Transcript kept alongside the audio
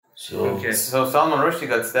So Salman Rushdie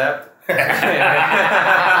got stabbed.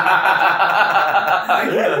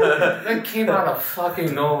 That came out of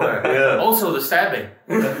fucking nowhere. Yeah. Also, the stabbing.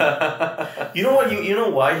 You know what? You know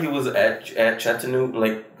why he was at Chattanooga?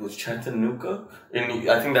 Like, was Chattanooga?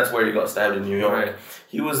 I think that's where he got stabbed in New York. Right.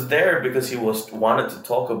 He was there because he wanted to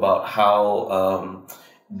talk about how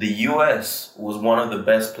the U.S. was one of the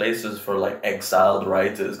best places for like exiled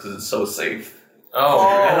writers because it's so safe.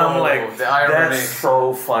 Oh, And I'm like, the irony. that's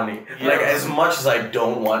so funny. Yeah. Like, as much as I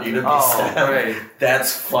don't want you to be stabbed, right.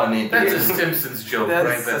 that's funny. That's dude. a Simpsons joke,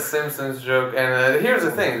 That's right? a Simpsons joke. And here's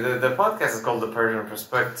the thing. The podcast is called The Persian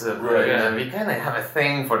Perspective. Right. Yeah. And we kind of have a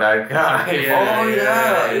thing for that guy. Yeah. Oh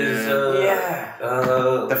yeah, is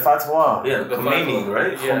The fatwa. yeah, Khomeini,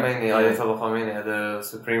 right? Yeah. Khomeini, Ayatollah Khomeini, the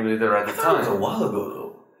supreme leader at the That was a time. while ago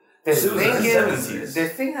though. The It was in thing the is, 70s. the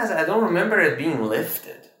thing is, I don't remember it being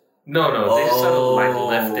lifted. No, they just sort of like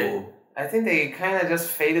left it. I think they kind of just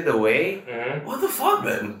faded away. Mm-hmm. What the fuck,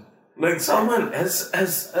 man? Like Salman has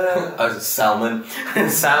Salman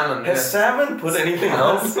Salmon. has Salmon put anything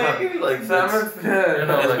else? Maybe like Salmon.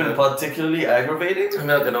 that's like been particularly aggravating.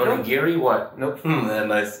 Milk and onigiri, what? Nope.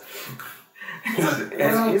 Nice.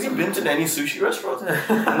 Has he been to any sushi restaurants?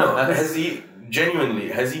 No. Has he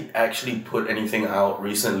actually put anything out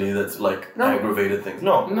recently that's like aggravated things?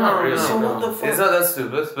 No. Not really. So no. what the fuck? It's not that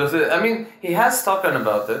stupid, but I mean, he has spoken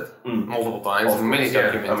about it multiple times in many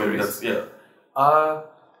documentaries. I mean,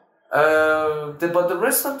 that's But the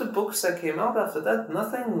rest of the books that came out after that,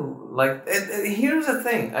 nothing like. Here's the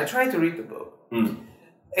thing: I tried to read the book.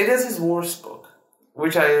 It is his worst book,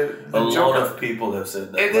 which a lot of people have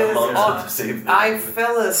said that. It is.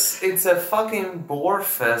 It's a fucking bore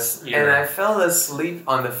fest, and I fell asleep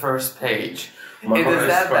on the first page. My It mother is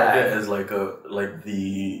that described bad. it as like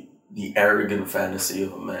the arrogant fantasy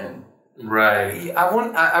of a man. Right.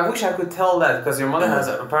 I wish I could tell that because your mother has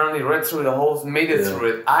apparently read through the whole, made it through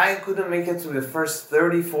it. I couldn't make it through the first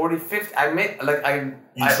 30, 40, 50. I made, like,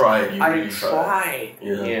 You tried. You I really tried. tried.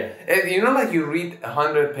 Yeah. And you know, like you read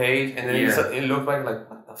 100 page and then it looked like,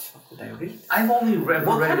 what the fuck did I read? I've only read.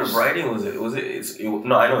 What kind of writing was it?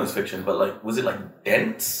 No, I know it's fiction, but like, was it like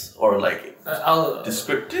dense or like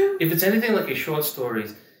descriptive? If it's anything like his short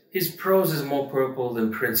stories, his prose is more purple than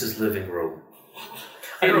Prince's living room.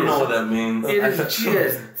 I don't know what that means.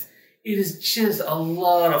 It is just a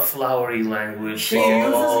lot of flowery language. He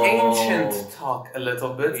uses ancient talk a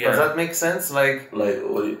little bit. Yeah. Does that make sense? Like Like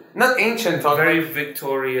what? not ancient talk, Very like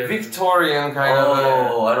Victorian. Victorian kind of.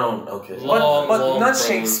 I don't. Okay. Long, But long not prose.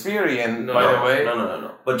 Shakespearean, No. by the way.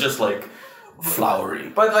 No. But just like flowery.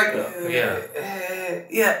 But like,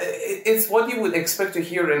 it's what you would expect to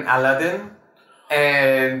hear in Aladdin,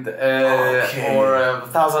 and or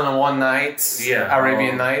 1001 Nights,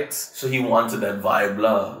 Arabian Nights. So he wanted that vibe,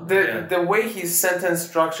 blah. The way his sentence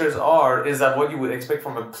structures is that what you would expect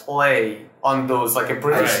from a play on those, like a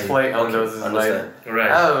British play on those is understand. like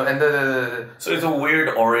Right. and So it's a weird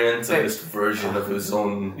Orientalist version of his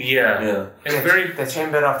own. Yeah. And very. the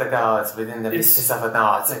chamber of the gods within the business of the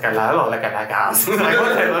gods, like a gods. God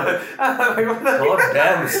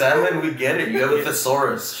damn, Salmon, we get it. You have a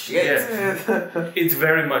thesaurus. Shit. Yeah. It's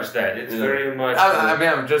very much that. It's very much. I mean,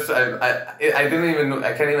 I didn't even know,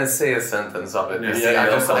 I can't even say a sentence of it.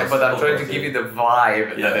 But I'm trying to give you the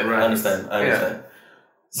vibe. Yeah, I understand.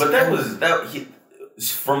 But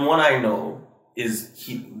from what I know,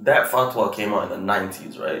 that fatwa came out in the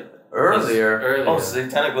 90s, right? Earlier. Oh,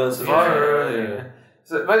 Satanic Verses. Far earlier.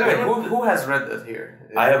 So, by the way, who has read that here?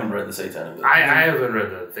 I haven't read the Satanic Verses. I haven't read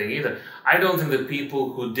that thing either. I don't think the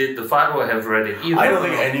people who did the fatwa have read it either. I don't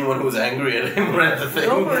think anyone who was angry at him read the thing.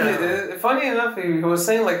 No, but funny enough, he was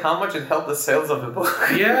saying like how much it helped the sales of the book.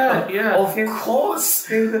 Yeah. Of course.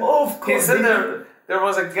 He said there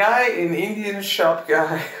was a guy, an Indian shop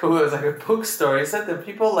guy, who was like a bookstore. He said that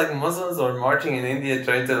people like Muslims were marching in India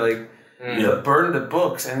trying to like burn the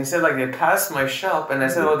books, and he said like they passed my shop, and I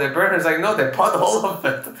said, "Oh, they burned." He's like, "No, they bought all of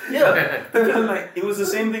it." Yeah, it was the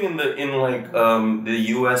same thing in the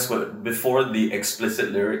U.S. before the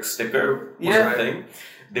explicit lyrics sticker was a thing.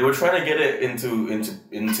 They were trying to get it into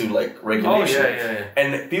like regulation,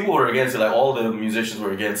 and people were against it. Like all the musicians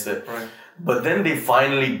were against it. Right. But then they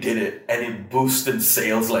finally did it, and it boosted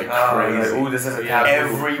sales like crazy. Like, ooh, this is a taboo.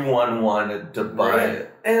 Everyone wanted to buy it.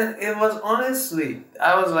 And it was honestly,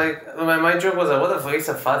 I was like, my joke was like, what a waste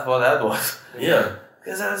of fatwa that was. Yeah.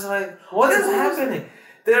 Because I was like, what is happening?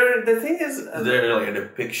 The thing is... Is there like a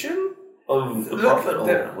depiction of the Prophet?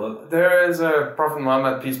 There is a Prophet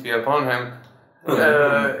Muhammad, peace be upon him.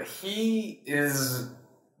 There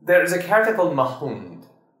is a character called Mahmud.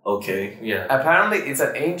 Okay. Yeah. Apparently, it's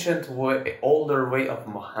an ancient older way of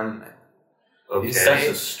Muhammad. Okay. It's such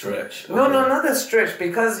a stretch. No, not a stretch,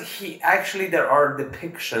 because there are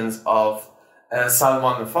depictions of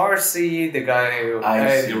Salman Farsi, the guy who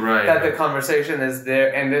that the conversation is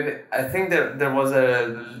there, and then I think there was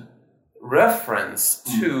a reference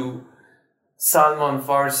to Salman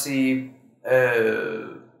Farsi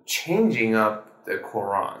changing up the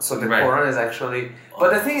Quran. So the Quran is actually,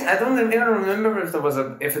 but the thing I don't even remember if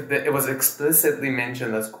it was explicitly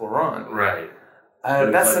mentioned as Quran. Right.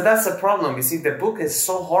 That's the problem. You see, the book is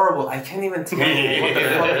so horrible. I can't even tell you what the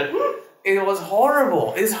fuck. It was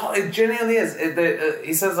horrible. It genuinely is.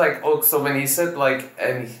 He says like, so when he said like,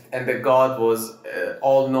 and the God was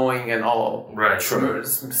all knowing and all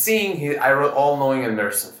seeing, I wrote all knowing and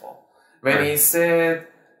merciful. When he said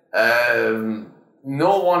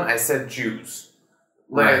no one, I said Jews.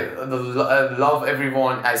 Like love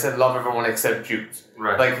everyone, I said love everyone except Jews.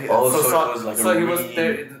 Right. Like it was like so he was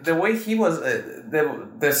the way he was.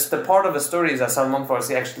 The part of the story is that Salman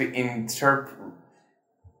Farsi actually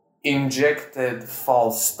injected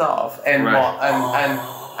false stuff, and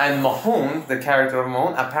and Mahon, the character of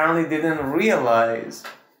Mahon, apparently didn't realize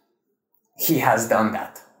he has done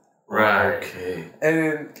that. Right. Okay.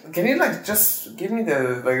 And can you just give me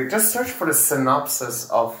just search for the synopsis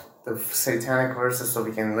of the Satanic Verses so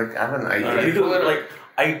we can have an idea.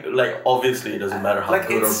 Obviously it doesn't matter how good or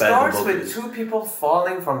bad the book is. It starts with two people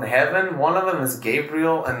falling from heaven. One of them is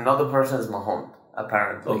Gabriel, and another person is Mahon,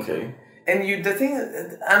 apparently. Okay. And it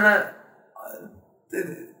didn't.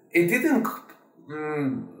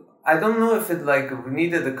 I don't know if it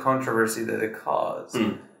needed the controversy that it caused.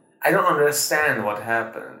 I don't understand what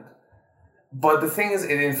happened. But the thing is,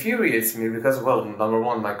 it infuriates me because, number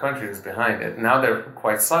one, my country is behind it. Now they're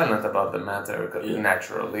quite silent about the matter because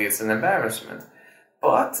naturally it's an embarrassment.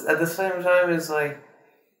 But at the same time, it's like...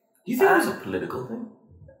 Do you think it was a political thing?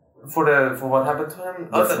 For what happened to him?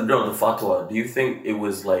 The fatwa. Do you think it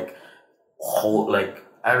was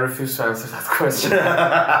I refuse to answer that question.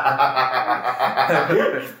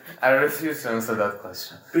 I refuse to answer that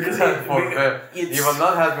question. Because you will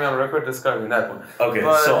not have me on record describing that one. Okay,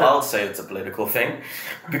 so I'll say it's a political thing.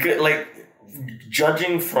 Because,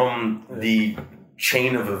 judging from the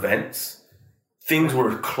chain of events, things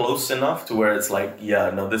were close enough to where it's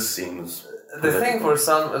this seems political. The thing for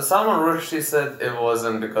Salman Rushdie said it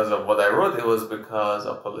wasn't because of what I wrote, it was because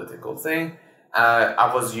of political thing.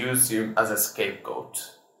 I was used as a scapegoat.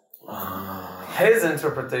 His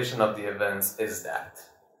interpretation of the events is that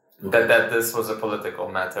this was a political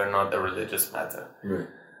matter, not a religious matter. Right.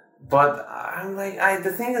 But I'm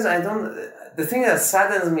the thing that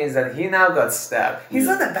saddens me is that he now got stabbed. He's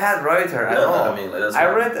not a bad writer at all. I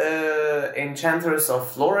read Enchanters of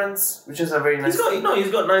Florence, which is a very nice.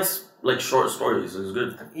 He's got nice short stories. It's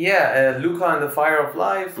good. Yeah, Luca and the Fire of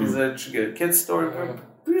Life is a kid's story.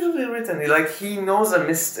 Beautifully written. He knows a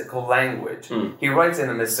mystical language. He writes in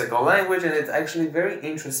a mystical language, and it's actually very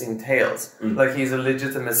interesting tales. He's a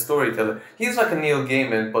legitimate storyteller. He's like a Neil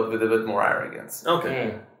Gaiman, but with a bit more arrogance.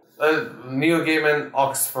 Okay. Neil Gaiman,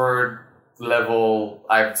 Oxford level.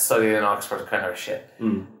 I've studied in Oxford kind of shit.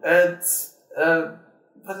 It's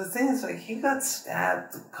but the thing is, he got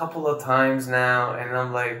stabbed a couple of times now, and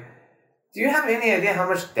I'm like, do you have any idea how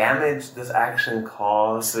much damage this action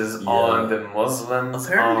causes on the Muslims,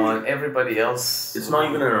 on everybody else? It's not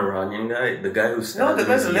even an Iranian guy. The guy who's no, the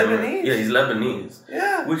guy's Lebanese. Yeah, he's Lebanese.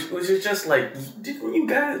 Yeah, which is just didn't you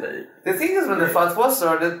guys? The thing is, when the fatwa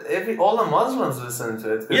started, all the Muslims listened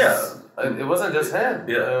to it. It wasn't just him.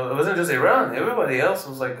 Yeah, it wasn't just Iran. Everybody else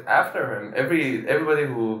was after him. Everybody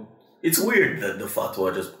who. It's weird that the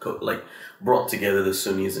fatwa just brought together the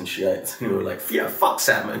Sunnis and Shiites, and we were fuck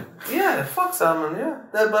Salman. Yeah, fuck Salman. Yeah,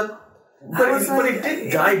 but it did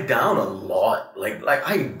die down a lot.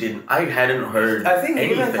 I hadn't heard. I think he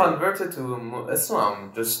anything. even converted to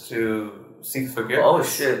Islam just to seek forgiveness. Oh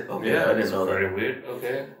shit! Okay, yeah, I didn't know that. Very weird.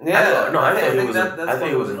 Okay. Yeah, I think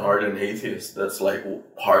he was an ardent atheist. That's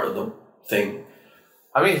part of the thing.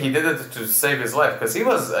 I mean, he did it to save his life because he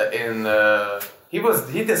was he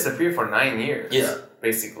disappeared for 9 years. Yeah,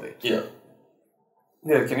 basically. Yeah.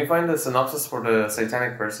 Yeah, can you find the synopsis for the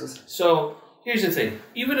Satanic Verses? So, here's the thing.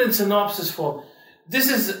 Even in synopsis form, this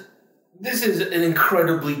is an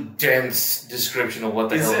incredibly dense description of what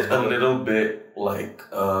the hell is it a little bit I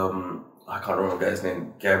can't remember the guy's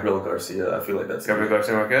name. Gabriel Garcia. I feel like that's Gabriel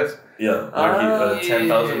Garcia Marquez? Yeah, where he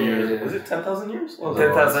 10,000 years. Was it 10,000 years? Well,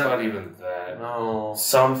 10,000. Not even that. No.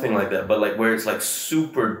 Something like that, but like where it's like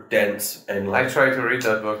super dense and like. I tried to read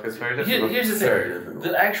that book. It's very difficult. Here's the thing.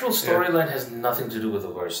 The actual storyline has nothing to do with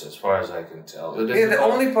the verse, as far as I can tell. The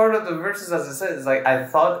only part of the verses, as I said, is like I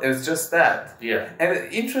thought it was just that. Yeah.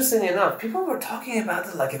 And interesting enough, people were talking about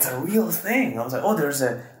it like it's a real thing. I was like, oh, there's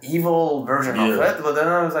an evil version of it. But then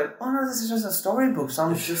I was like, oh no, this is just a storybook.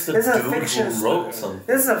 It's just a dude who wrote something.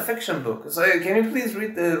 This is a fiction book. So can you please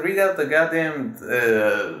read out the goddamn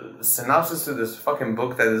synopsis to this fucking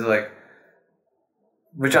book that is like,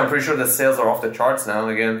 which I'm pretty sure the sales are off the charts now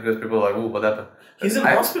again because people are like, ooh, what happened? He's in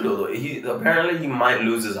hospital though. Apparently he might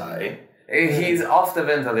lose his eye. He's off the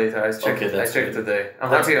ventilator. I checked today.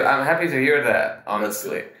 I'm happy to hear that.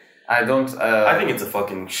 Honestly, I don't. I think it's a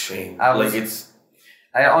fucking shame.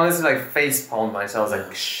 I honestly like face palmed myself. I was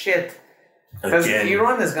like, shit. Because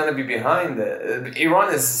Iran is going to be behind it.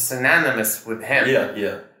 Iran is synonymous with him.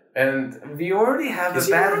 Yeah. And we already have a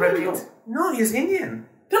bad reputation. No, he's Indian.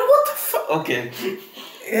 Then what the fuck? Okay.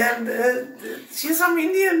 And she's some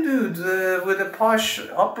Indian dude with a posh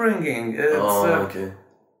upbringing. Okay.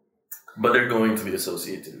 But they're going to be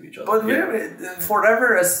associated with each other. But we're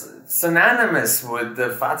forever synonymous with the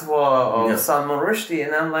fatwa of Salman Rushdie.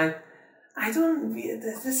 And I'm like,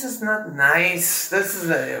 this is not nice. This is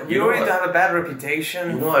we already have a bad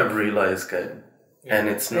reputation. I've realized, Ken. And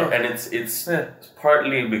it's not, and it's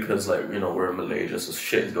partly because we're in Malaysia, so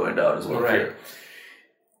shit is going down as well. Right. Here.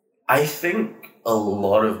 I think a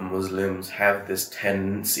lot of Muslims have this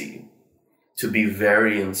tendency to be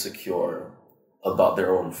very insecure about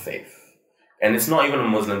their own faith. And it's not even a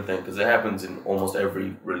Muslim thing because it happens in almost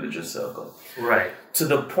every religious circle. Right. To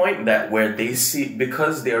the point that where they see,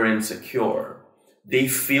 because they're insecure, they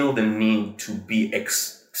feel the need to be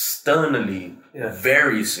externally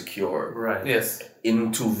very secure. Right. Yes.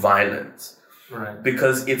 Into violence. Right.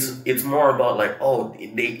 Because it's more about like,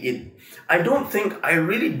 I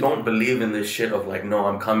really don't believe in this shit of like, no,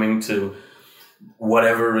 I'm coming to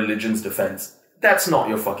whatever religion's defense. That's not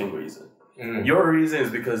your fucking reason. Mm. Your reason is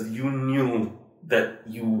because you knew that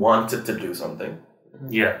you wanted to do something.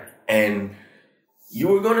 Yeah. And you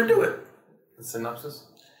were going to do it. The synopsis?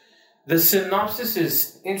 The synopsis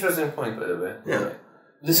is... Interesting point, by the way. Yeah.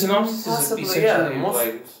 The synopsis is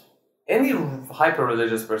essentially any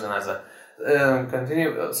hyper-religious person has a...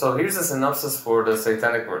 continue. So here's the synopsis for the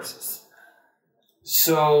Satanic Verses.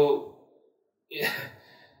 So...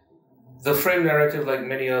 The frame narrative, like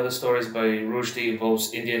many other stories by Rushdie,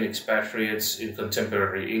 involves Indian expatriates in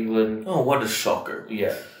contemporary England. Oh, what a shocker.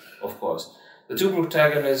 Yeah, of course. The two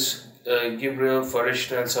protagonists, Gabriel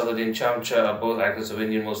Farishta and Saladin Chamcha, are both actors of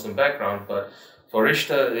Indian Muslim background, but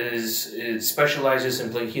Farishta specializes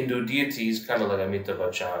in playing Hindu deities, kind of like Amitabh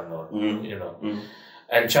Bachchan, or,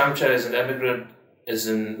 And Chamcha is an immigrant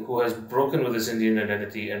who has broken with his Indian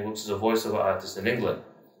identity and works as a voiceover artist in England,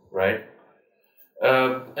 right?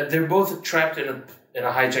 And they're both trapped in a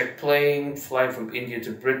hijacked plane, flying from India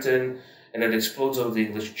to Britain, and it explodes over the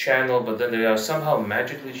English Channel, but then they are somehow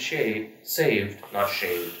magically saved, not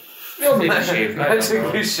shaved. No, maybe shaved.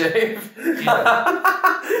 Magically shaved?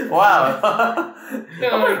 Yeah. Wow. I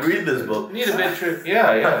might read this book. Need a bit trip.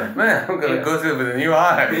 Yeah. Man, I'm going to go through it with a new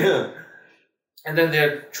eye. Yeah. And then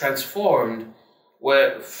they're transformed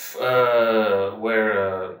where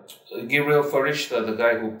Gabriel Farishta, the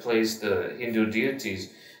guy who plays the Hindu deities,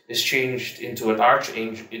 is changed into an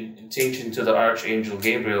archangel, changed into the archangel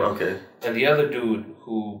Gabriel. Okay. And the other dude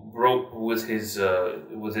who broke with his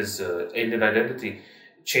Indian identity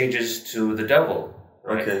changes to the devil.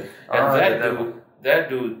 Right? Okay. And that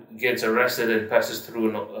dude gets arrested and passes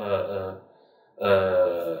through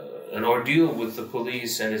an ordeal with the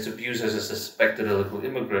police and is abused as a suspected illegal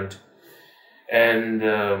immigrant. And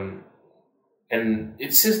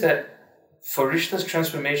it says that Farishta's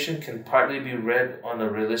transformation can partly be read on a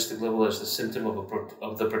realistic level as the symptom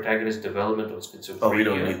of the protagonist's development of schizophrenia. Oh, we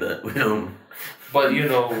don't need that. We don't. But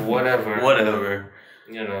whatever. Whatever.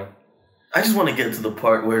 I just want to get to the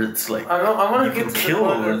part where it's like I want to get to kill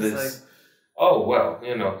the part over this. this. Oh well,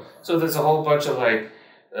 So there's a whole bunch of like.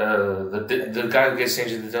 The guy who gets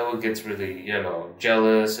changed into the devil gets really,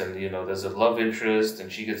 jealous, and there's a love interest, and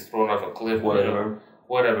she gets thrown off a cliff.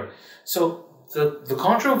 Whatever. So the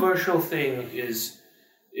controversial thing is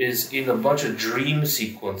in a bunch of dream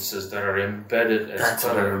sequences that are embedded as That's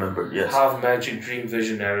what I remember. Yes. half magic dream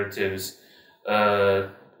vision narratives,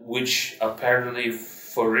 which apparently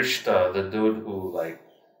Farishta, the dude who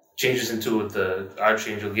changes into the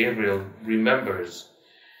Archangel Gabriel, remembers.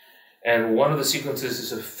 And one of the sequences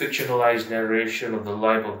is a fictionalized narration of the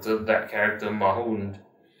life of that character, Mahund,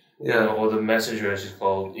 or the messenger as it's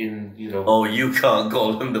called Oh, you can't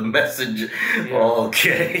call him the messenger. Yeah.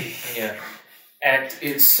 Okay. Yeah. At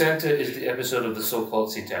its center is the episode of the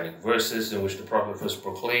so-called Satanic Verses, in which the prophet first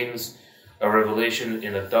proclaims a revelation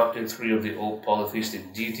in adopting 3 of the old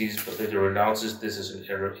polytheistic deities, but later renounces this as an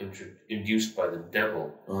error induced by the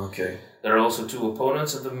devil. Okay. There are also 2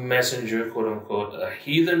 opponents of the messenger, quote-unquote, a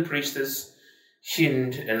heathen priestess,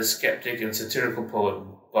 Hind, and a skeptic and satirical poet,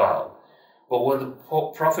 Baal. But when the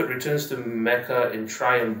prophet returns to Mecca in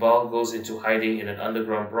triumph, Baal goes into hiding in an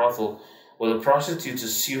underground brothel where the prostitutes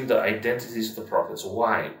assume the identities of the prophet's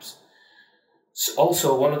wives.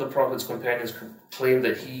 Also, one of the prophet's companions claimed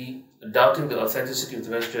that he, doubting the authenticity of the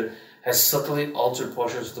messenger, has subtly altered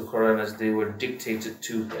portions of the Quran as they were dictated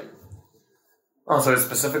to him. Oh, so it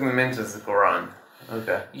specifically mentions the Quran.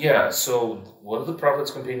 Okay. Yeah, so one of the prophet's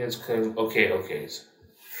companions claimed, okay.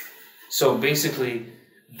 So basically,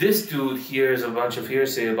 this dude hears a bunch of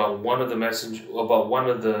hearsay about one of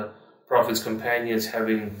the prophet's companions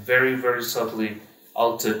having very, very subtly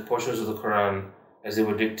altered portions of the Quran as they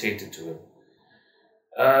were dictated to him.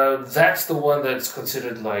 That's the one that's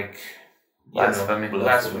considered like blasphemy.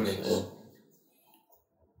 Yeah.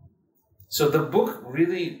 So the book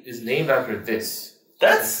really is named after this.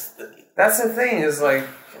 That's the thing. Is like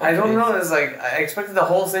I don't know. It's like I expected the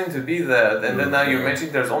whole thing to be that, and then now you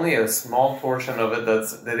mentioned there's only a small portion of it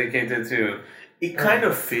that's dedicated to. It kind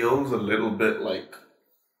of feels a little bit like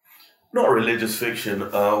not religious fiction.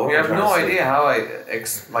 We have no idea how I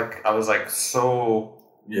was like so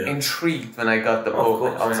intrigued when I got the book.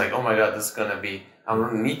 Course, I was like, oh my god, this is gonna be. I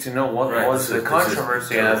need to know what was the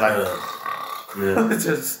controversy, and I was like,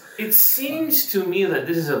 It seems to me that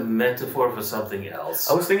this is a metaphor for something else.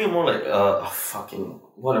 I was thinking more like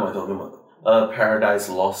what am I talking about? Paradise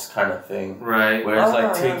Lost kind of thing, right? Where it's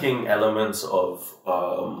like taking elements of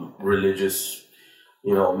religious,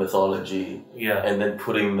 mythology, and then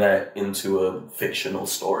putting that into a fictional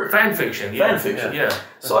story. Fan fiction. Yeah.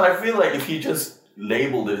 So I feel like if he just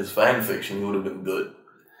labeled it as fan fiction, he would have been good.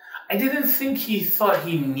 I didn't think he thought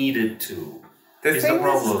he needed to. The thing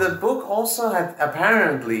is, the book also had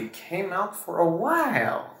apparently came out for a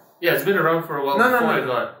while. Yeah, it's been around for a while.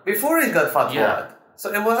 Before it got fatwa'd. Yeah.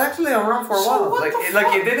 So it was actually around for a while.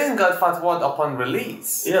 It didn't got fatwa'd upon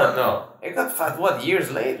release. Yeah, no. It got fatwa'd years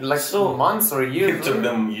later, months or years. It took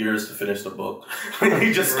them years to finish the book.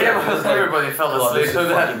 He just because everybody fell asleep. This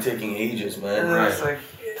is fucking taking ages, man. And it's like,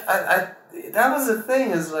 that was the thing.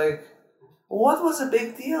 Is like, what was the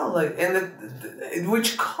big deal? Like,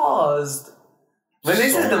 which caused. When they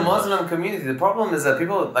say the Muslim community, the problem is that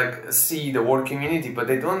people see the word community, but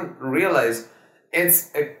they don't realize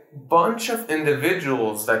it's a bunch of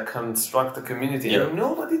individuals that construct the community, and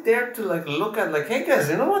nobody dared to look at hey guys,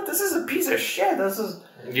 you know what? This is a piece of shit. This is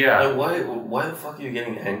why the fuck are you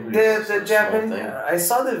getting angry? The Japanese. I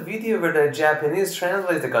saw the video where the Japanese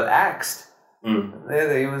translator got axed.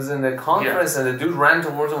 He was in the conference, and the dude ran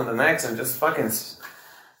towards him with an axe and just fucking.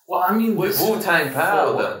 Well, I mean, Wu-Tang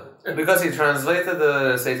Pow. Because he translated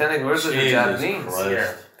the Satanic Verses in Japanese.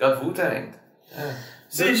 Got Wu-Tanged. Yeah.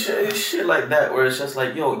 See, shit like that where it's just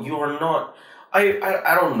like, yo, you are not...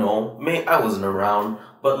 I don't know. I wasn't around.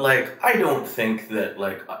 But, I don't think that,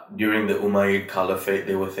 during the Umayyad Caliphate,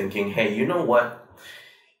 they were thinking, hey, you know what?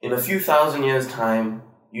 In a few thousand years' time,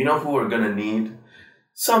 you know who we're gonna need?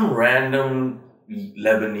 Some random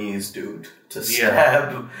Lebanese dude to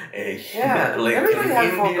stab everybody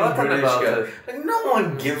had forgotten about it. No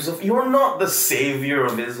one gives a... You're not the savior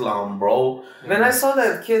of Islam, bro. When I saw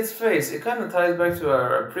that kid's face, it kind of ties back to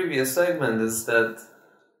our previous segment, is that...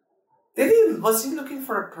 Was he looking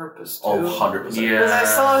for a purpose too? 100%. Yeah. Because I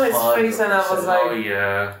saw his 100%. Face and I was like... Oh,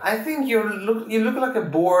 yeah. I think you look like a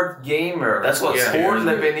bored gamer. That's what bored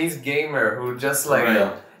Lebanese gamer who just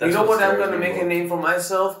you know what? I'm gonna make a name for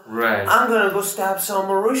myself. Right. I'm gonna go stab Salman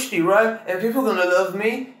Rushdie, right? And people are gonna love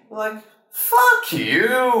me. Fuck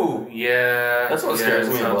you. Yeah. That's what scares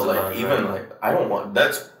me about I don't want.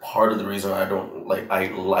 That's part of the reason I don't I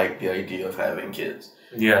like the idea of having kids.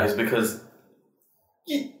 Yeah. Is because.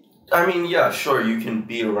 Sure, you can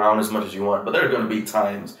be around as much as you want, but there are gonna be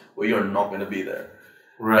times where you're not gonna be there.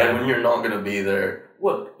 Right. And when you're not gonna be there,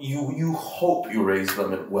 you hope you raise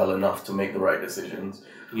them well enough to make the right decisions.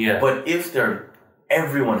 Yeah. But if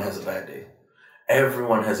everyone has a bad day.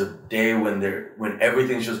 Everyone has a day when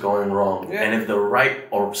everything's just going wrong. Yeah. And if the right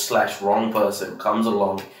or / wrong person comes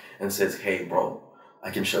along and says, "Hey, bro,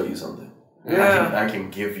 I can show you something. Yeah. I can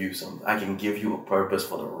give you something. I can give you a purpose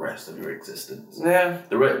for the rest of your existence." Yeah.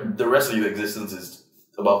 The rest of your existence is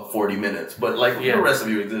about 40 minutes, but the rest of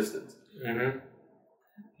your existence. Mm-hmm.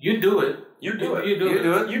 You do it. You do it. You do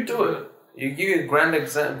it. You do it. You give it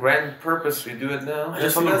grand purpose. You do it now. I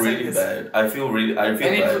just feel really bad. I feel bad.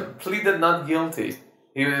 And he pleaded not guilty.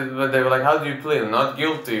 But they were like, "How do you plead? Not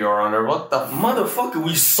guilty, Your Honor." What the motherfucker?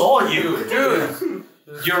 We saw you, dude.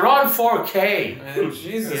 You're on 4K. Man,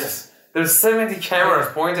 Jesus. Yes. There's 70 cameras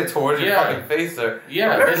pointed towards your fucking face there.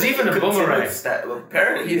 Yeah, there's even a boomerang.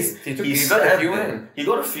 Apparently, he got a few in. He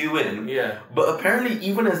got a few in. Yeah. But apparently,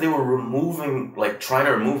 even as they were trying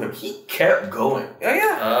to remove him, he kept going.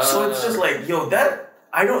 Yeah. So it's just like, yo, that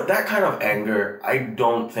kind of anger, I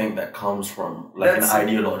don't think that comes from an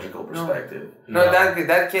ideological perspective. No,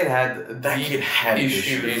 that kid had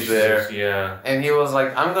issues there. Yeah. And he was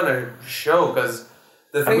like, I'm gonna show, because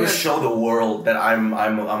I'm gonna show the world that I'm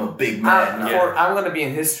a big man. I'm gonna be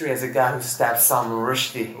in history as a guy who stabbed Salman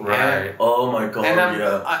Rushdie. Right. Oh my god. And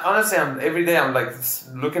honestly, every day I'm like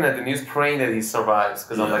looking at the news, praying that he survives,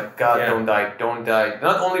 because I'm like, God, don't die.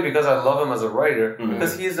 Not only because I love him as a writer,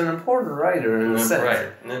 because he is an important writer in a sense.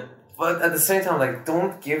 Right. But at the same time, like,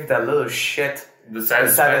 don't give that little shit the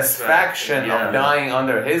satisfaction of dying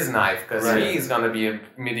under his knife, because he's gonna be a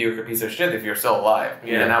mediocre piece of shit if you're still alive.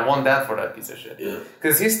 Yeah. And I want that for that piece of shit.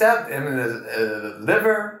 Because he stabbed him in the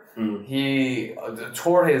liver. He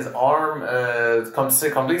tore his arm,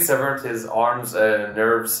 completely severed his arm's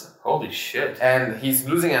nerves. Holy shit. And he's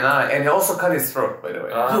losing an eye, and he also cut his throat, by the way.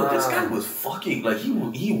 Dude, this guy was fucking, like,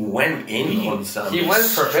 he went in on something. He went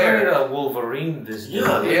prepared. Straight up Wolverine, this dude.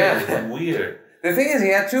 Yeah. Weird. The thing is, he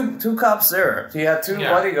had two cops there. He had two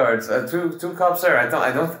bodyguards, two cops there.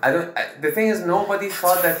 The thing is, nobody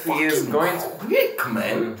thought that he is going to quick,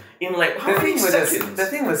 man. In like the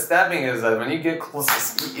thing with stabbing is that when you get close,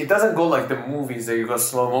 it doesn't go like the movies that you go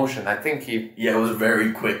slow motion. I think it was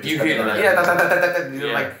very quick.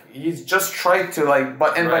 Like he just tried to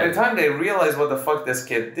by the time they realized what the fuck this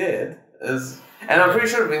kid did is. And I'm pretty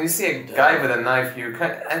sure when you see a guy with a knife, you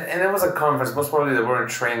and it was a conference. Most probably they weren't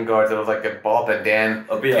trained guards. It was like a Bob and Dan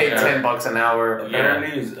paid $10 an hour.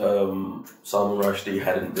 Apparently, Salman Rushdie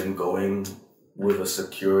hadn't been going with a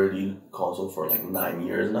security console for like 9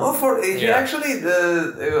 years now. He actually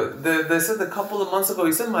they said a couple of months ago.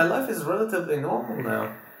 He said my life is relatively normal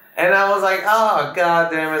now. And I was like, oh,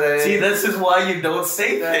 god damn it. See, this is why you don't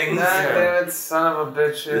say things. God damn it, son of a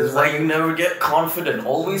bitch. This is why you never get confident.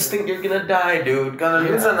 Always think you're gonna die, dude. Gonna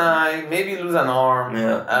lose an eye, maybe lose an arm.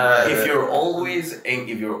 Yeah. If you're always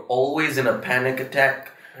in a panic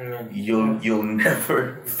attack, you'll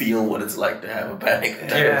never feel what it's like to have a panic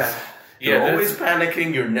attack. You're always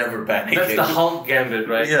panicking, you're never panicking. That's the Hulk gambit,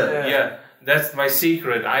 right? Yeah. That's my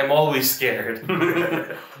secret. I'm always scared.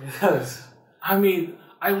 Yes. I mean,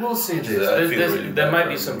 I will say this. There might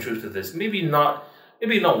be some truth to this. Maybe not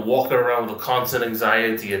walk around with constant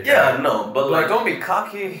anxiety. But don't be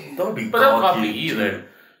cocky. Don't be but cocky. Not cocky either.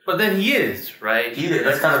 But then he is, right? He is.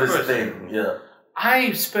 That's kind of his thing. Yeah.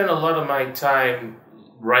 I spend a lot of my time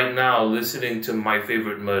right now listening to My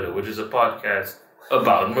Favorite Murder, which is a podcast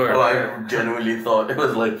about murder. Oh, I genuinely thought it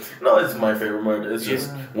was like, no, it's My Favorite Murder. It's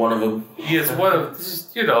just one of them. It's one of,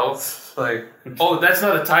 like, oh, that's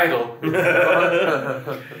not a title.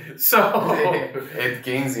 So it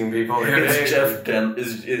gains in people. It's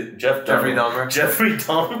Jeffrey Dahmer. Jeffrey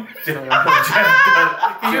Dahmer.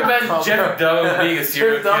 Can you imagine Jeff Dahmer being a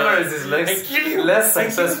serial killer? Jeff Dahmer is his less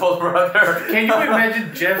successful brother. Can you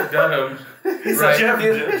imagine Jeff Dunham?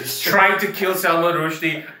 Trying to kill Salman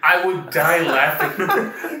Rushdie? I would die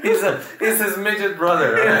laughing. He's his midget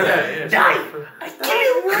brother. Right? Die! I kill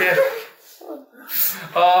you!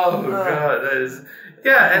 Oh god, that is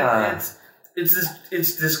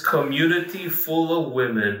it's this community full of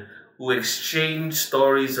women who exchange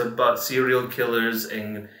stories about serial killers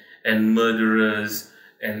and murderers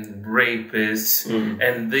and rapists,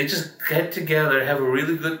 and they just get together, have a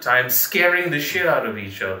really good time, scaring the shit out of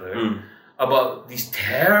each other about these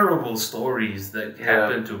terrible stories that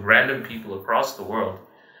happen to random people across the world.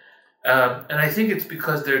 And I think it's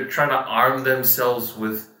because they're trying to arm themselves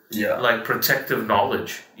with like protective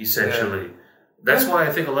knowledge, essentially. Yeah. That's why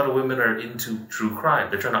I think a lot of women are into true crime.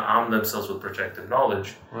 They're trying to arm themselves with protective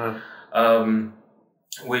knowledge. Right.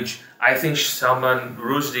 Which I think Salman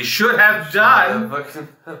Rushdie should have done.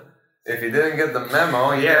 If he didn't get the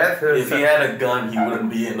memo yet. If he had a gun, he wouldn't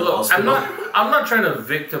be in the hospital. I'm not trying to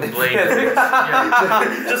victim blame.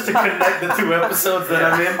 Just to connect the two episodes that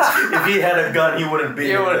I'm in. If he had a gun, he wouldn't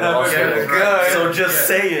be in the hospital. So just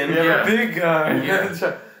saying. You have a big gun.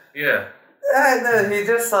 Yeah. No, he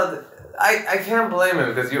just thought. I can't blame him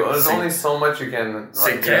because there's only so much you can.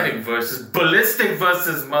 Satanic verses, ballistic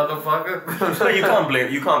verses, motherfucker. No, you can't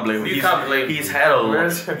blame. You can't blame him. He's had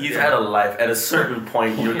a life. At a certain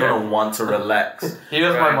point, you're gonna want to relax.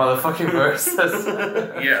 Here's my motherfucking verses.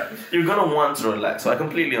 Yeah, you're gonna want to relax. So I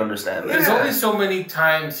completely understand. There's only so many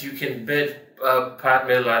times you can bet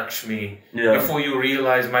Padme Lakshmi before you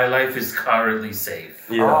realize my life is currently safe.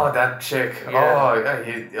 Yeah. Oh, that chick. Yeah.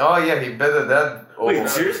 He betted that. Oh. Wait,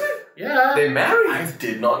 seriously? Yeah. They married? I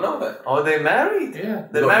did not know that. Oh, they married? Yeah.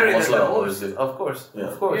 They married and divorced. Of course. Yeah.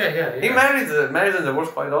 Of course. Yeah. He married and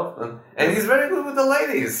divorced quite often. And he's very good with the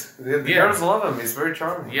ladies. The girls love him. He's very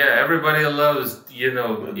charming. Yeah, everybody loves,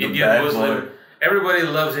 Indian Muslim. Everybody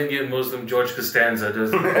loves Indian Muslim George Costanza,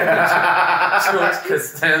 doesn't it? George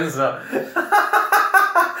Costanza.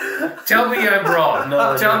 Tell me I'm wrong.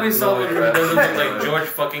 Tell me Salman Rushdie doesn't look like George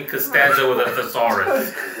fucking Costanza with a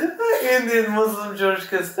thesaurus. Indian Muslim George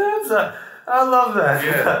Costanza. I love that.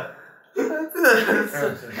 Yeah.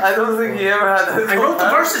 I don't think he ever had that. I wrote the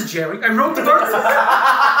verses, Jerry. I wrote the verses.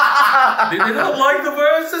 They didn't like the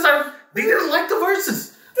verses. They didn't like the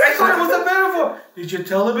verses. I thought it was a metaphor. Did you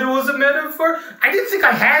tell them it was a metaphor? I didn't think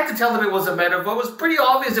I had to tell them it was a metaphor. It was pretty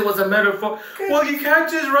obvious it was a metaphor. Well, you can't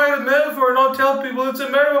just write a metaphor and not tell people it's a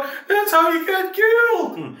metaphor. That's how you get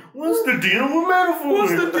killed. What's the deal with metaphors?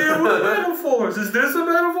 What's the deal with metaphors? Is this a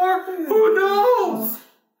metaphor? Who knows?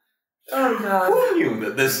 Oh, God. Who knew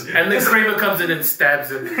that this... And then Kramer comes in and stabs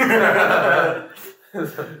him. Kramer,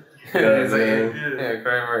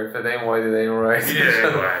 if it ain't white, it ain't right.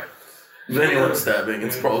 Yeah, right. If anyone's stabbing,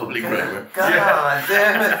 it's probably Kramer. God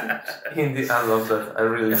damn it. I love that. I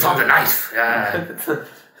really found the knife. I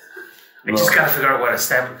just gotta figure out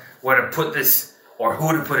where to put this, or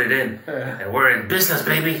who to put it in. And we're in business,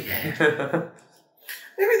 baby.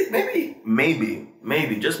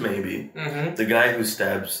 Maybe, just maybe, the guy who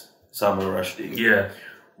stabs Salman Rushdie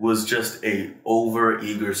was just a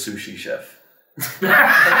over-eager sushi chef.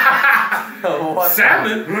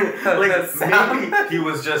 Salmon? Maybe he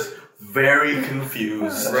was just very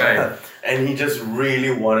confused. Right. And he just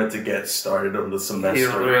really wanted to get started on the semester.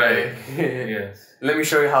 Right. Yes. Let me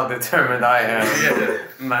show you how determined I am,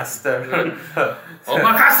 master.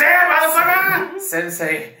 Omakase, motherfucker!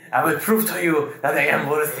 Sensei, I will prove to you that I am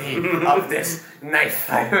worthy of this knife.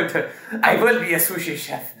 I will be a sushi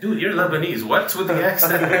chef. Dude, you're Lebanese. What's with the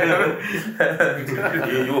accent?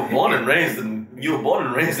 You were born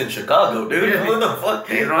and raised in Chicago, dude. Yeah. What the fuck?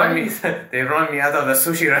 They run me out of the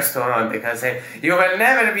sushi restaurant because you will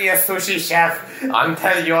never be a sushi chef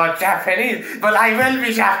until you are Japanese. But I will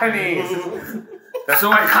be Japanese.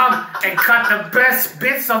 So I come and cut the best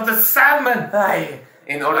bits of the salmon.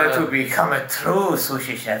 In order to become a true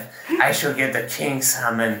sushi chef, I should get the king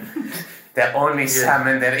salmon. The only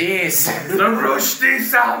salmon there is. The Rushdie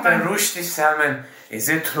salmon. The Rushdie salmon. Is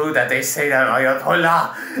it true that they say that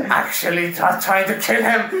Ayatollah actually tried to kill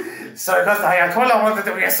him? So because the Ayatollah wanted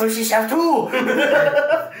to be a sushi chef too.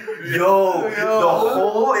 Yo, the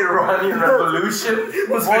whole Iranian revolution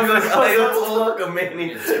was because Ayatollah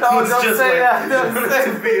Khomeini was just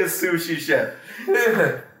to be a sushi chef.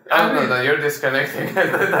 No, you're disconnecting.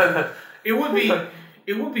 It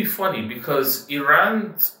would be funny because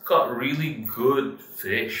Iran's got really good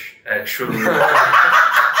fish, actually.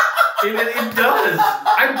 It does.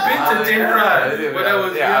 I've been to Tehran when I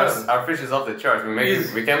was young. Our fish is off the charts.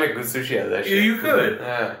 We can make good sushi out of that shit. You could.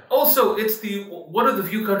 Yeah. Also, it's one of the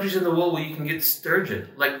few countries in the world where you can get sturgeon.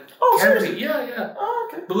 Seriously? Yeah. Oh,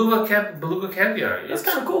 okay. Beluga caviar. That's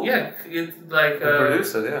kind of cool. Yeah, it's like...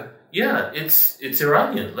 produce it, yeah. Yeah, it's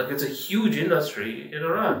Iranian. Like, it's a huge industry in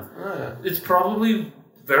Iran. Oh, yeah. It's probably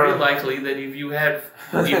very likely that if you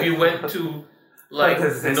went to, like,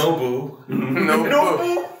 Nobu...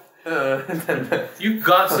 Nobu? You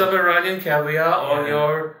got some Iranian caviar on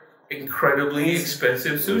your incredibly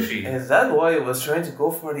expensive sushi. Is that why it was trying to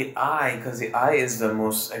go for the eye? Because the eye is the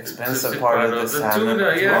most expensive part of the salmon. Tuna,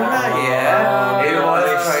 It was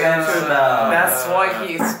trying to. That's why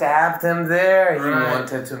he stabbed him there. He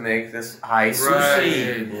wanted to make this eye sushi.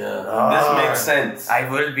 Right. Yeah. This makes sense. I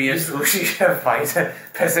will be a sushi chef by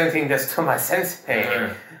presenting this to my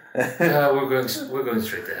sensei. We're going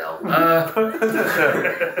straight to hell.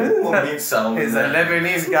 He's a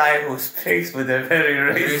Lebanese guy who speaks with a very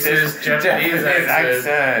racist Japanese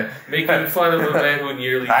accent. Making fun of a man who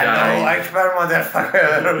nearly died. Hello, Akbar,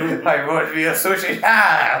 motherfucker. I will be a sushi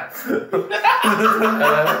chef.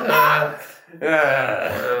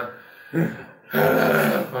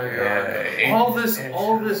 My God.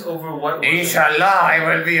 All this over what? Inshallah, I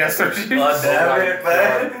will be a sushi chef. God damn it,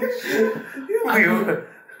 man.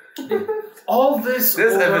 All this.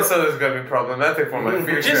 This episode is going to be problematic for my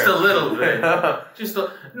future. Just a little bit.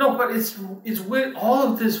 No, but it's weird. All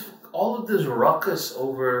of this ruckus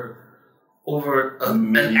over a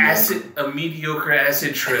mediocre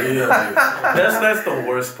acid trip. Yeah, that's the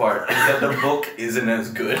worst part. Is that the book isn't as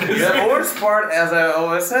good. The worst part, as I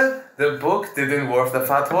always said, the book didn't worth the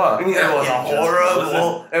fatwa. It was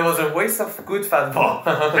horrible. It was a waste of good fatwa.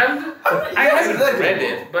 I haven't read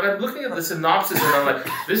it, but I'm looking at the synopsis and I'm like,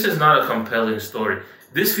 this is not a compelling story.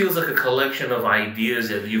 This feels like a collection of ideas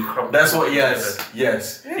that you come. That's what. Yes.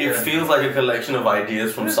 It feels like a collection of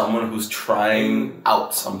ideas from someone who's trying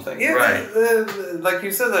out something. Yeah, right. Like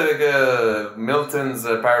you said, like Milton's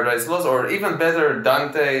Paradise Lost, or even better,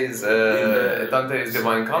 Dante's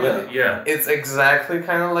Divine Comedy. Yeah. It's exactly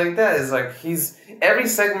kind of like that. It's like every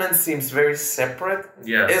segment seems very separate.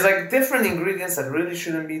 Yeah. It's like different ingredients that really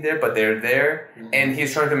shouldn't be there, but they're there, and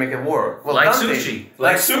he's trying to make it work. Well, like Dante, sushi.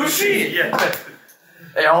 Like sushi. Yeah.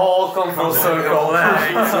 It all comes full circle.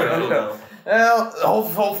 Well, Well,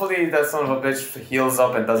 hopefully that son of a bitch heals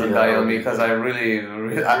up and doesn't die on me, because I really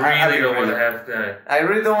don't want to have that. I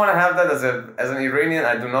really don't want to have that as an Iranian.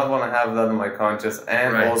 I do not want to have that in my conscience,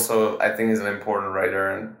 and also I think he's an important writer,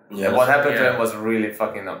 and what happened to him was really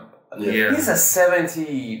fucking up. Yeah. He's a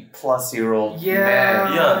 70-plus-year-old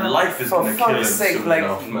man. Yeah, life is gonna kill him soon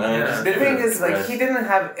enough, man. Yeah. The thing is, like, he didn't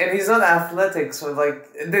have, and he's not athletic, so, like,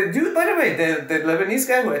 the dude, by the way, the Lebanese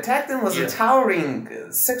guy who attacked him was a towering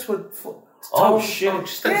 6 foot. Oh shit!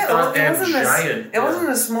 Just a giant. It wasn't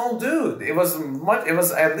a small dude. It was much. It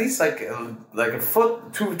was at least like a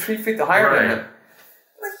foot, 2-3 feet higher than him.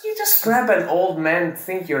 Like, you just grab an old man,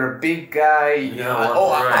 think you're a big guy.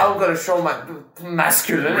 I'm gonna show my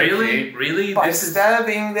masculinity. Really? By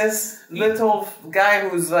stabbing this little guy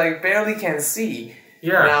who's like barely can see.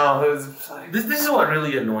 Yeah. Now this is what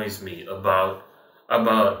really annoys me about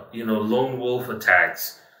lone wolf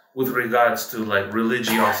attacks with regards to like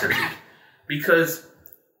religiosity. Because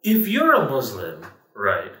if you're a Muslim,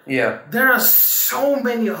 right? Yeah. There are so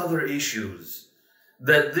many other issues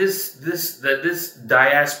that this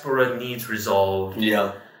diaspora needs resolved.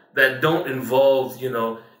 Yeah. That don't involve,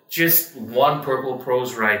 just one purple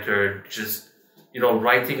prose writer just,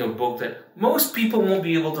 writing a book that most people won't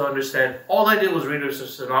be able to understand. All I did was read a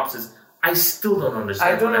synopsis. I still don't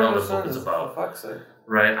understand what the hell the book is about. For fuck's sake.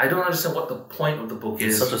 Right, I don't understand what the point of the book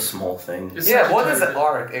is. It's such a small thing. What is the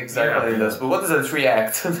arc exactly in this? But what is the 3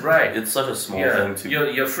 act? Right. It's such a small thing too.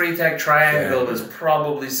 Your Freytag triangle is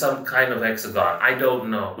probably some kind of hexagon. I don't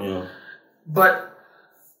know. Yeah. But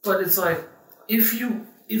it's like, if you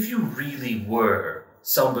really were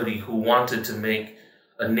somebody who wanted to make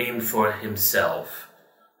a name for himself,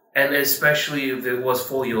 and especially if it was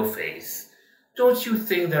for your faith, don't you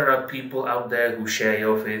think there are people out there who share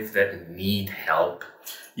your faith that need help?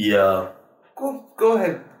 Yeah. Go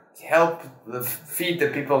ahead. Help feed the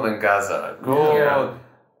people in Gaza.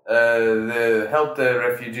 Help the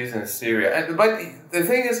refugees in Syria. But the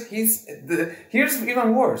thing is, here's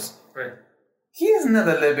even worse. Right. He is not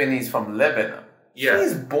a Lebanese from Lebanon. Yeah.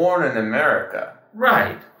 He's born in America.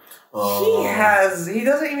 Right. He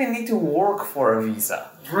doesn't even need to work for a visa.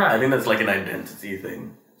 Right. I think that's like an identity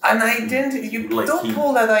thing. An identity,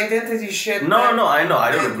 pull that identity shit. No, I know,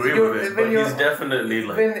 I don't agree with it, but he's definitely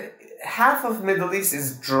like... When half of Middle East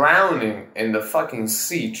is drowning in the fucking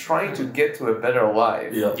sea, trying to get to a better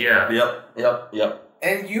life. Yep.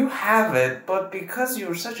 And you have it, but because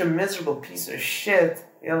you're such a miserable piece of shit,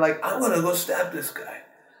 you're like, I'm gonna go stab this guy.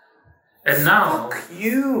 And now... Fuck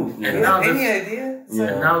you. And you now have any idea?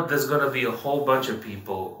 And now there's gonna be a whole bunch of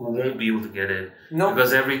people who won't be able to get in. No.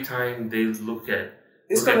 Because every time they look at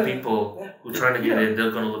people who are trying to get in,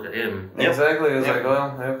 they're going to look at him. Exactly. It's like,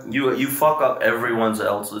 well... You fuck up everyone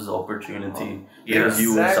else's opportunity. Exactly.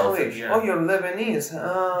 You are selfish. Oh, you're Lebanese.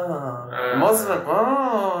 Muslim.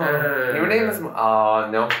 Your name is...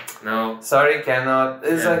 No. Sorry, cannot.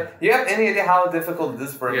 It's like, you have any idea how difficult it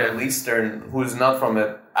is for a Middle Eastern who's not from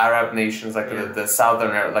the Arab nations, like the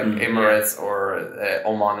southern, like Emirates or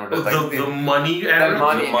Oman or the money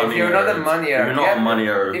Arab? If you're not the money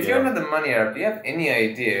Arab, if you're not the money Arab, do you have any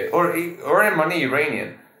idea, or a money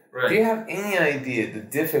Iranian, do you have any idea the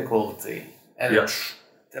difficulty and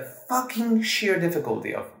the fucking sheer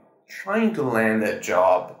difficulty of trying to land a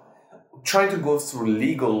job, trying to go through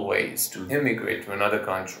legal ways to immigrate to another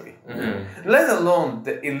country, let alone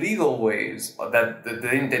the illegal ways that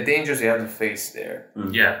the dangers you have to face there.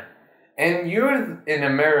 And you're in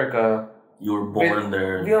America. You're born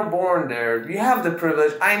there. You're born there. You have the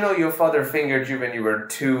privilege. I know your father fingered you when you were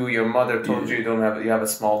 2. Your mother told you you have a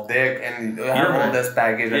small dick, and you have all this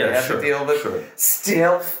baggage that you have to deal with.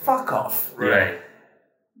 Still, fuck off. Right.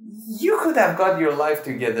 you could have got your life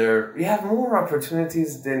together. You have more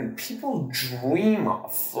opportunities than people dream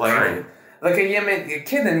of. Like a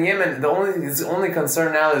kid in Yemen, his only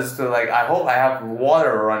concern now is to I hope I have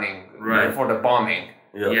water running for the bombing.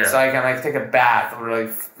 Yeah. So I can take a bath or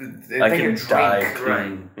take a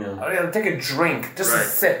drink. Or take a drink, just a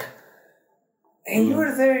sip. And you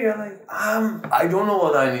were there. You're like, I don't know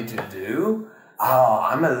what I need to do.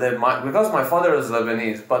 I'm gonna live because my father is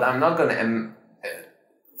Lebanese, but I'm not gonna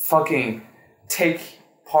fucking take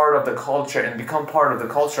part of the culture and become part of the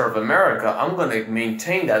culture of America. I'm gonna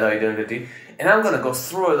maintain that identity, and I'm gonna go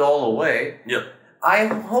throw it all away. Yep.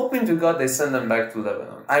 I'm hoping to God they send them back to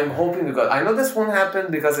Lebanon. I'm hoping to God. I know this won't happen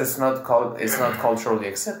because it's not culturally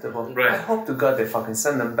acceptable. Right. I hope to God they fucking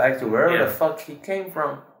send them back to wherever the fuck he came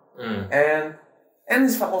from, and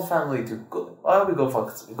his whole family to go. Why don't we go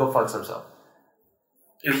fuck himself?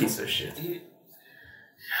 Piece of shit.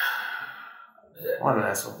 What an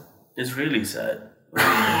asshole. It's really sad.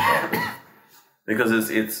 Because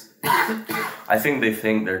it's I think they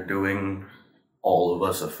think they're doing all of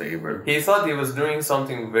us a favor. He thought he was doing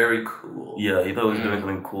something very cool. Yeah, he thought he was doing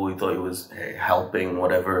something cool. He thought he was helping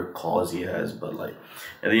whatever cause he has. But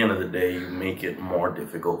at the end of the day, you make it more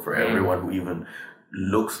difficult for everyone who even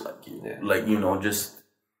looks like you. Yeah. Just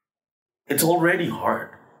it's already hard.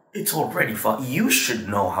 It's already you should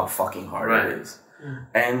know how fucking hard it is.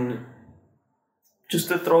 And just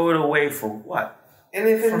to throw it away for what? And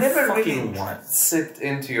if it never really sipped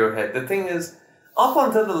into your head, the thing is, up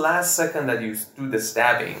until the last second that you do the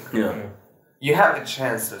stabbing, you have a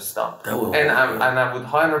chance to stop. I would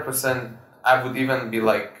 100%, I would even be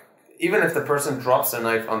even if the person drops the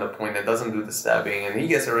knife on the point and doesn't do the stabbing and he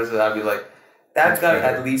gets arrested, I'd be like, that guy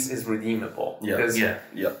at least is redeemable. Yeah.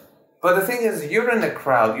 But the thing is, you're in the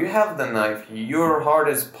crowd, you have the knife, your heart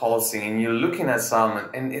is pulsing, and you're looking at Salman,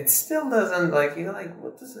 and it still doesn't, you're like,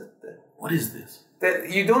 what is it? What is this? That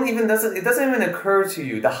it doesn't even occur to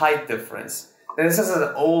you, the height difference. That this is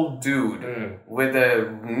an old dude with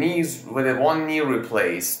one knee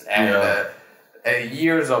replaced, and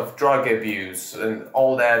years of drug abuse, and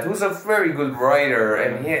all that, who's a very good writer,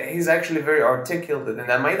 and he's actually very articulate,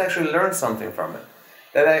 and I might actually learn something from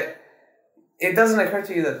it. It doesn't occur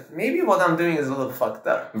to you that maybe what I'm doing is a little fucked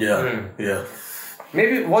up. Yeah.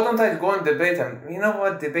 Maybe why don't I go and debate him? You know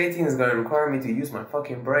what? Debating is going to require me to use my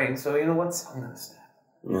fucking brain. So you know what? I'm going to stab.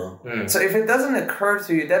 Yeah. So if it doesn't occur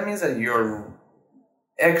to you, that means that you're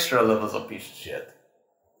extra levels of piece of shit.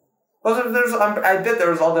 But I bet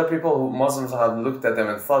there's other people who Muslims have looked at them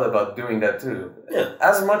and thought about doing that too. Yeah.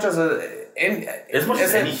 As much as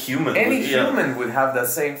any human. Human would have that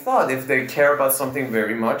same thought. If they care about something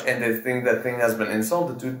very much and they think that thing has been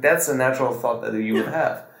insulted to, that's a natural thought that you would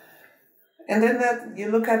have. And then that you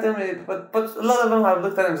look at them, but a lot of them have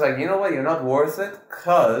looked at them and you know what, you're not worth it,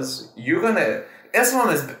 because Islam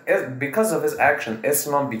is, because of his action,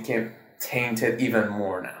 Islam became tainted even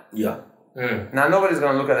more now. Yeah. Now nobody's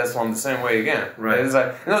gonna look at Islam the same way again. Right. It's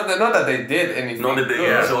not that they did anything. Not that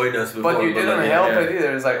they enjoyed us before. But you didn't help it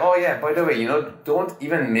either. It's oh yeah, by the way, don't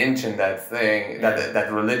even mention that thing,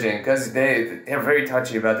 that religion, because they're very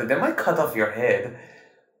touchy about it. They might cut off your head.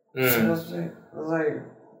 So it was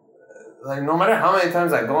no matter how many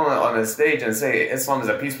times I go on a stage and say Islam is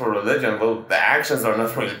a peaceful religion, well, the actions are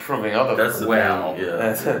not really proving otherwise.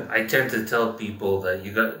 I tend to tell people that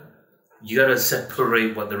you got to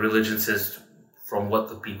separate what the religion says from what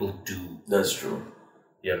the people do. That's true.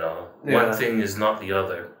 One thing is not the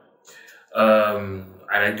other. And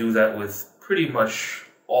I do that with pretty much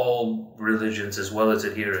all religions as well as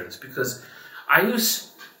adherents, because I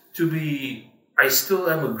still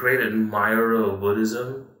am a great admirer of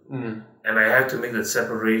Buddhism, and I have to make that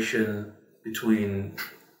separation between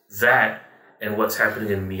that and what's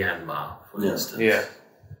happening in Myanmar, for instance. Yeah.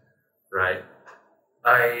 Right?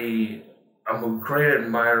 I'm a great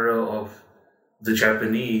admirer of the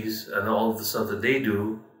Japanese and all of the stuff that they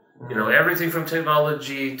do. Everything from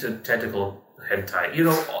technology to tentacle hentai.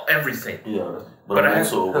 Everything. Yeah, but I'm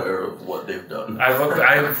also aware of what they've done.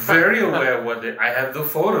 I'm very aware of what I have the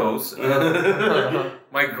photos.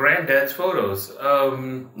 My granddad's photos.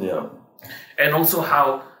 And also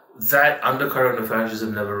how that undercurrent of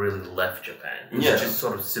fascism never really left Japan. It's just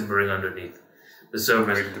sort of simmering underneath the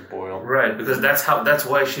surface. Ready to boil. Right, because that's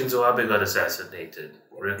why Shinzo Abe got assassinated.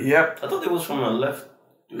 Really. Yep. I thought it was from the left.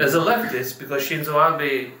 As a leftist, because Shinzo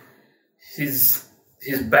Abe, his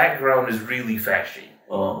background is really fascist.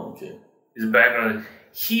 Oh, okay. His background,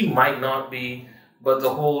 he might not be, but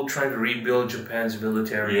the whole trying to rebuild Japan's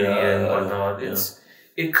military and whatnot,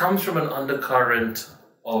 it comes from an undercurrent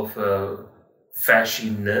of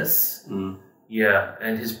fasciness. Yeah,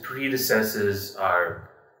 and his predecessors are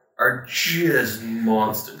are just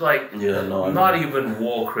monsters. Like, not even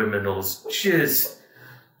war criminals.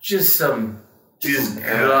 Just some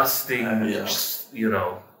disgusting, you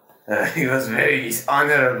know. He was very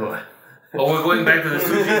dishonorable. Oh, we're going back to the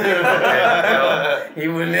sushi thing? Okay. He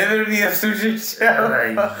will never be a sushi chef.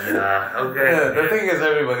 Okay. The thing is,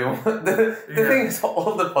 everybody the thing is,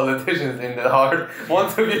 all the politicians in the heart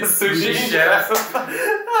want to be a sushi chef.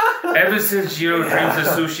 Ever since Jiro Dreams of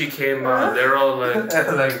Sushi came out, they're all like,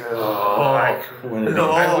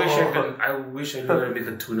 I wish I knew how to make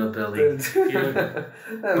a tuna belly. And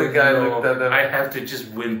the guy looked at them. I have to just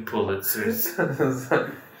win Pulitzers.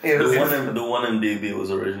 The one in DB was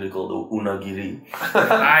originally called the Unagiri.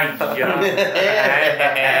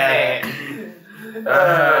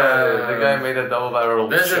 The guy made a double barrel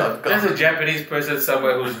shotgun. There's a Japanese person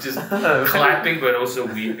somewhere who's just clapping but also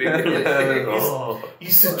weeping.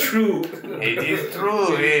 It's true. It is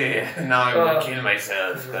true. Yeah. Now I'm gonna kill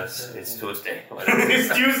myself because it's Tuesday. It's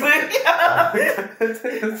Tuesday?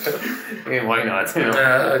 Yeah, why not?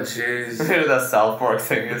 Jeez. The South Park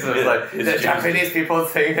thing. It's just like the Japanese people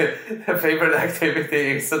think their favorite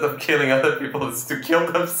activity instead of killing other people is to kill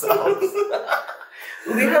themselves.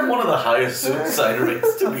 They have one of the highest suicide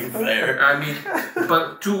rates, to be fair. I mean,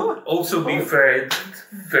 but to also be fair, it's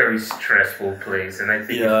a very stressful place, and I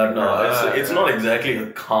think it's not exactly a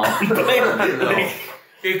calm place.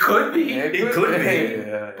 It could be. It could be.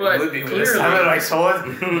 Yeah, but it would be with a samurai sword.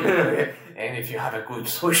 And if you have a good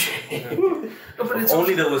sushi. But it's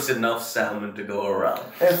only there was enough salmon to go around.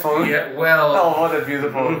 If only, yeah, well. Oh, what a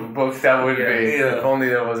beautiful book that would be. Yeah. If only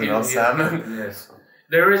there was enough salmon. Yes.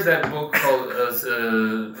 There is that book called,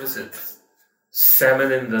 what's it?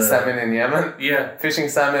 Salmon in Yemen? Yeah. Fishing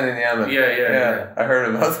salmon in Yemen. Yeah. I heard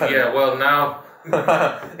about that. Yeah, well, now.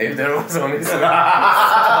 If there was only salmon.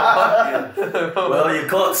 Well, you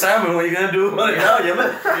caught salmon, what are you going to do about it now,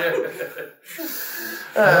 Yemen?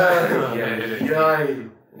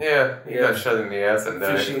 You got shot in the ass and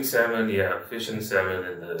died. Fishing salmon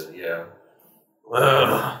in the,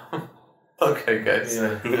 Okay, guys.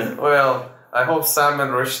 Yeah. Well, I hope Salman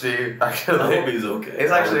Rushdie actually. I hope he's okay.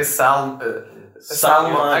 It's actually Salman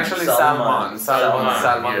Rushdie.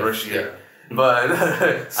 Yeah. But I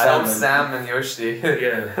hope Sam and Yoshi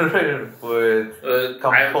would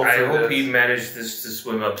come close I to hope this. he managed to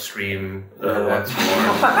swim upstream once more.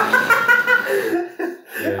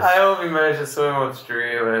 I hope he managed to swim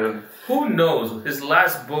upstream. And who knows? His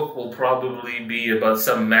last book will probably be about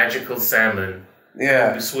some magical salmon.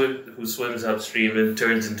 Yeah. Who swims upstream and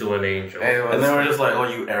turns into an angel. And then we're just like, oh,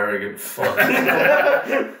 you arrogant fuck.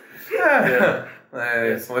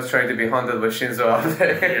 I was trying to be haunted by Shinzo out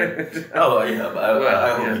there. But I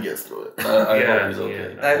hope he gets through it. I hope he's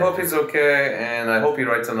okay. I hope he's okay, and I hope he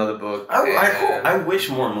writes another book. I wish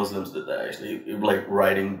more Muslims did that, actually, like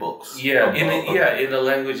writing books. Yeah, in a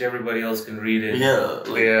language everybody else can read it. Yeah,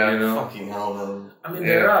 you know. Fucking hell, man. I mean,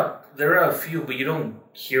 there are a few, but you don't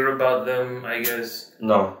hear about them, I guess.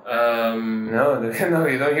 No. No,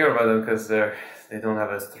 you don't hear about them because they don't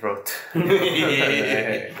have a throat.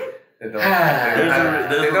 They don't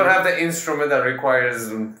have the instrument that requires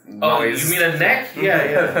noise. Oh, you mean a neck?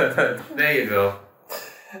 Yeah. There you go.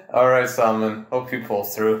 Alright, Salman. Hope you pull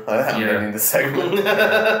through. I'm ending the segment.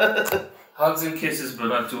 Hugs and kisses, but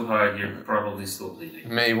not too hard. You're probably still bleeding.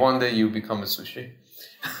 May one day you become a sushi.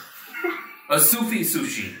 A Sufi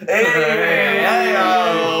sushi. Hey!